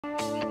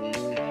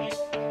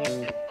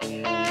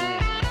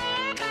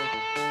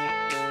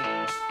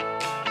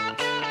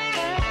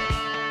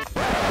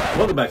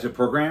Welcome back to the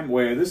program,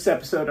 where this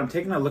episode I'm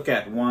taking a look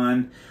at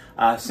one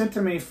sent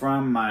to me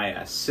from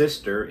my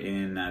sister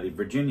in the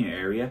Virginia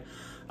area.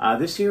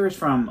 This here is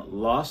from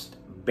Lost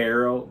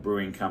Barrel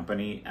Brewing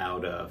Company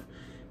out of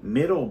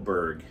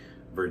Middleburg,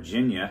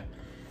 Virginia,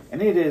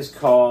 and it is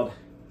called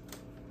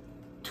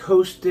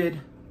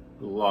Toasted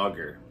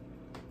Lager.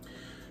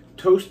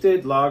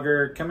 Toasted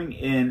Lager, coming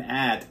in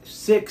at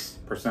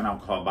 6%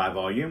 alcohol by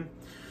volume.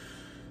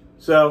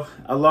 So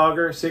a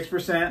lager,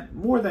 6%,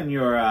 more than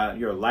your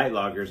light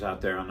lagers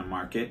out there on the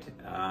market.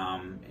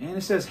 And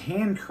it says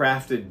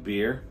handcrafted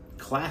beer,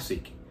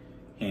 classic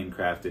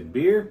handcrafted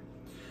beer.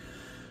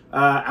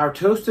 Our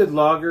toasted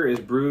lager is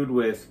brewed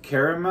with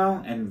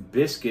caramel and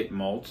biscuit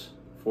malts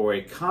for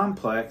a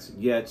complex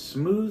yet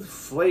smooth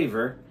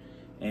flavor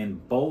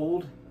and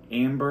bold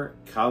amber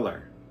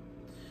color.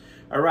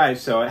 All right,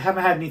 so I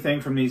haven't had anything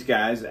from these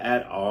guys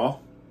at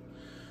all.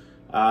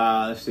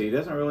 Let's see, it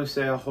doesn't really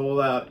say a whole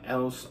lot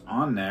else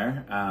on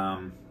there.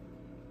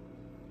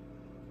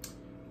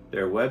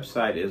 Their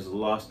website is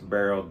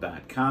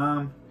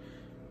lostbarrel.com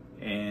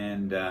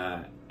and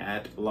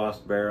at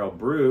Lost Barrel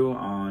Brew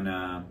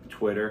on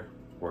Twitter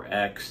or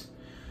X,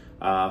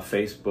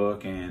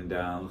 Facebook, and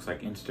looks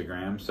like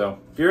Instagram. So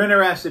if you're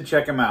interested,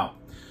 check them out.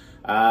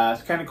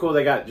 It's kind of cool.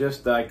 They got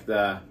just like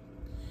the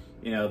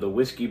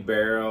whiskey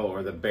barrel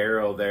or the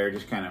barrel there,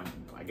 just kind of,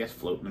 I guess,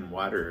 floating in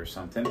water or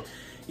something.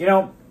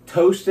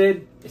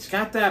 Toasted, it's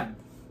got that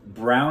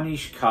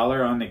brownish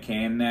color on the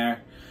can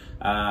there.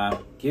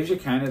 Gives you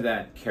kind of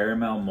that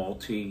caramel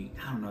malty,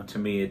 I don't know, to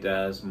me it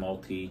does,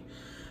 malty,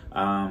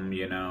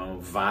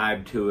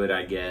 vibe to it,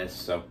 I guess.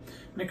 So I'm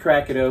going to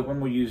crack it open.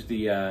 We'll use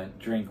the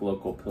Drink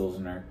Local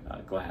Pilsner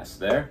glass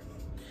there.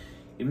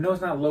 Even though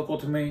it's not local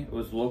to me, it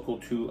was local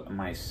to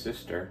my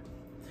sister.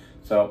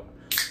 So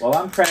while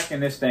I'm cracking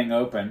this thing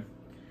open,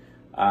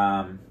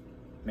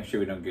 make sure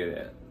we don't get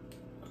it.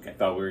 Okay, I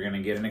thought we were going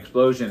to get an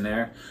explosion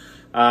there.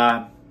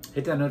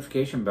 Hit that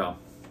notification bell.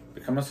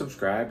 Become a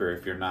subscriber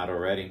if you're not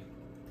already.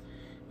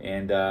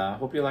 And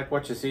hope you like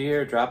what you see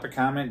here. Drop a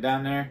comment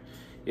down there.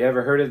 You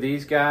ever heard of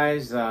these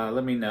guys?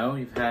 Let me know.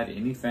 You've had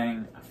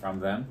anything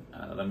from them.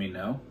 Let me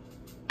know.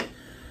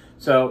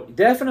 So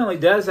definitely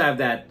does have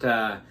that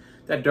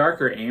that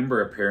darker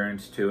amber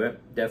appearance to it.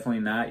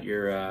 Definitely not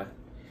your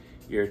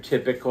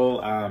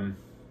typical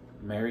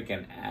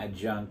American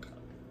adjunct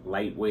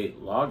lightweight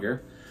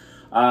lager.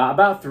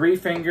 About 3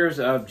 fingers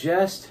of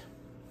just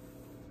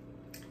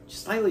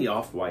slightly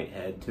off-white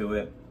head to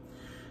it.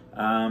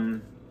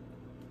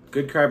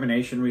 Good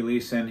carbonation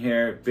release in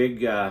here.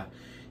 Big,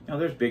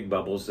 there's big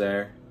bubbles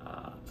there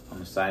on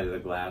the side of the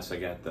glass. I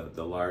got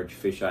the large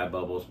fisheye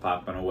bubbles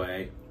popping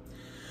away.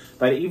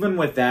 But even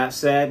with that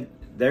said,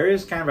 there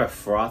is kind of a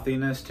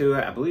frothiness to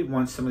it. I believe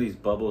once some of these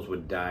bubbles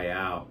would die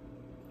out,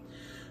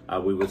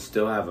 we would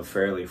still have a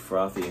fairly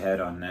frothy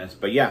head on this.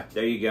 But yeah,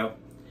 there you go.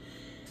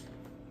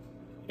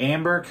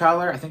 Amber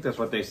color, I think that's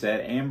what they said.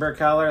 Amber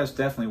color, that's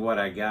definitely what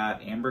I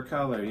got. Amber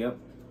color, yep.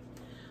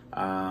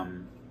 About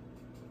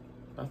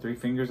 3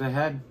 fingers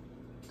ahead.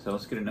 So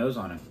let's get a nose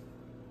on it.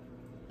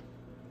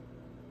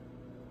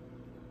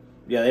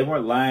 Yeah, they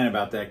weren't lying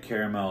about that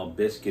caramel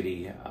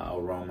biscuity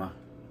aroma.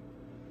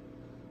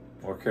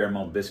 Or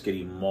caramel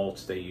biscuity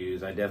malts they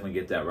use. I definitely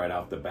get that right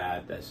off the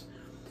bat. That's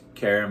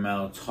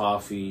caramel,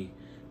 toffee,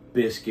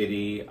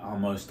 biscuity,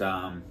 almost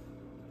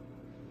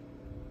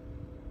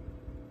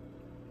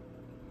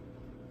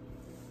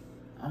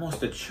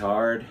almost a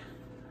charred,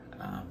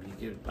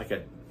 you get like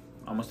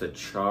almost a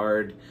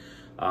charred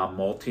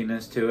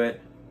maltiness to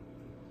it.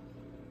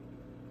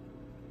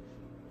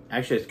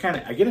 Actually, it's kind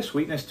of, I get a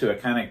sweetness to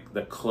it, kind of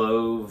the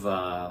clove,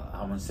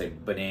 I want to say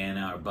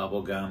banana or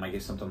bubble gum. I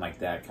get something like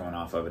that coming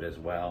off of it as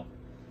well,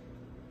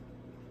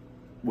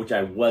 which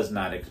I was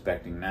not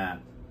expecting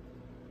that.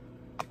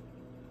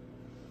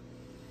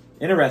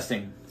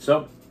 Interesting.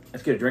 So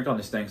let's get a drink on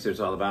this thing, see what it's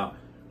all about.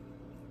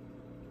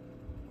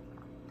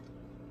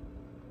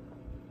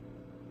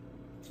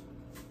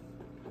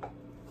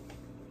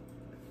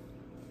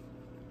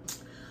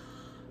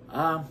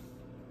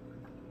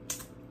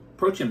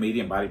 Approaching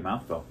medium body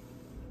mouthfeel.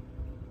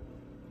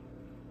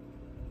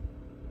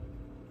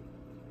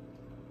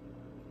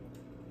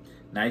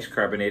 Nice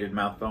carbonated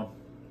mouthfeel.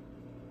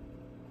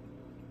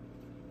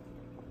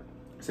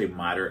 Say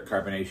moderate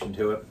carbonation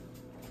to it.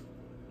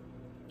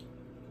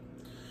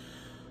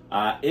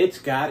 It's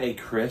got a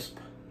crisp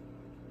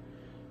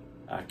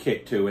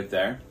kick to it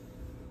there.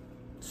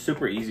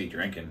 Super easy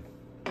drinking.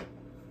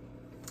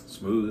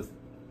 Smooth.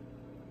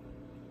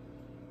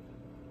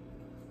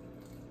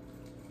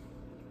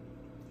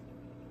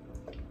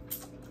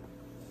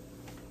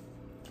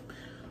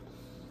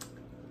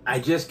 I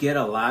just get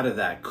a lot of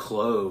that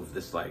clove,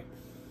 this like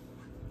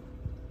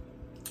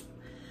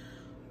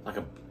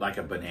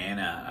a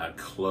banana, a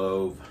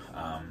clove.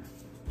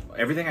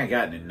 Everything I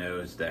got in the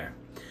nose there.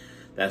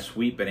 That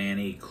sweet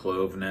banana-y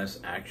cloveness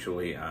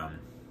actually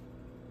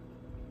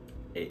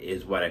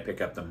is what I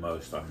pick up the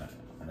most on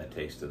the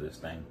taste of this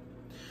thing,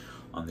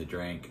 on the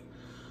drink.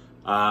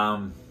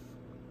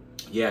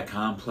 Yeah,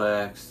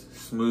 complex,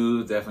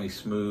 smooth, definitely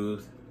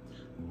smooth,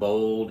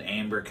 bold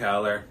amber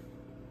color.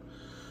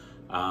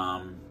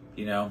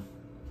 You know,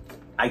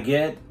 I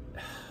get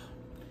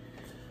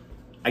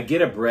a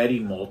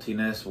bready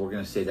maltiness. We're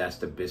gonna say that's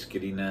the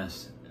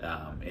biscuitiness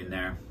in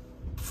there.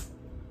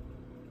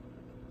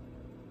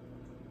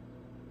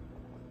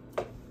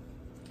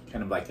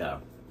 Kind of like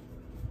a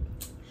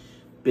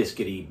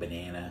biscuity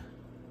banana.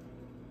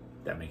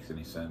 If that makes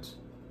any sense.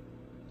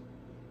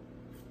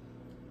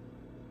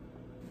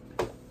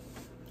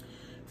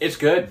 It's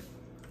good.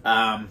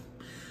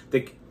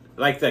 The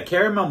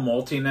caramel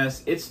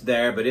maltiness, it's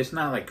there, but it's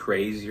not like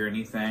crazy or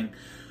anything.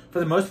 For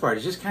the most part,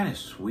 it's just kind of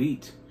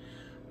sweet.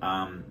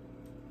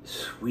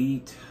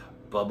 Sweet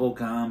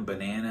bubblegum,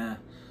 banana,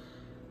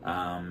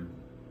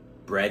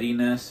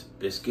 breadiness,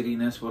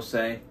 biscuitiness, we'll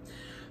say.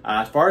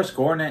 As far as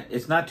scoring it,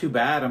 it's not too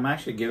bad. I'm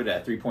actually giving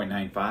it a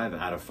 3.95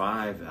 out of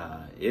 5.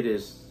 It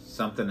is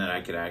something that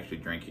I could actually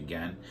drink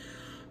again.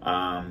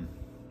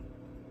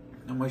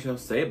 Not much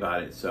else to say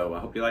about it. So I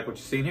hope you like what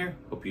you've seen here.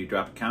 Hope you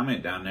drop a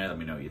comment down there. Let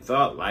me know what you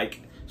thought.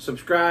 Like,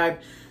 subscribe.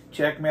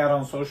 Check me out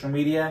on social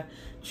media.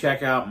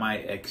 Check out my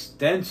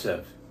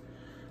extensive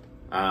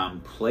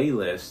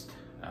playlist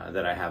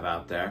that I have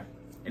out there.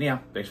 Anyhow,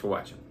 thanks for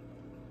watching.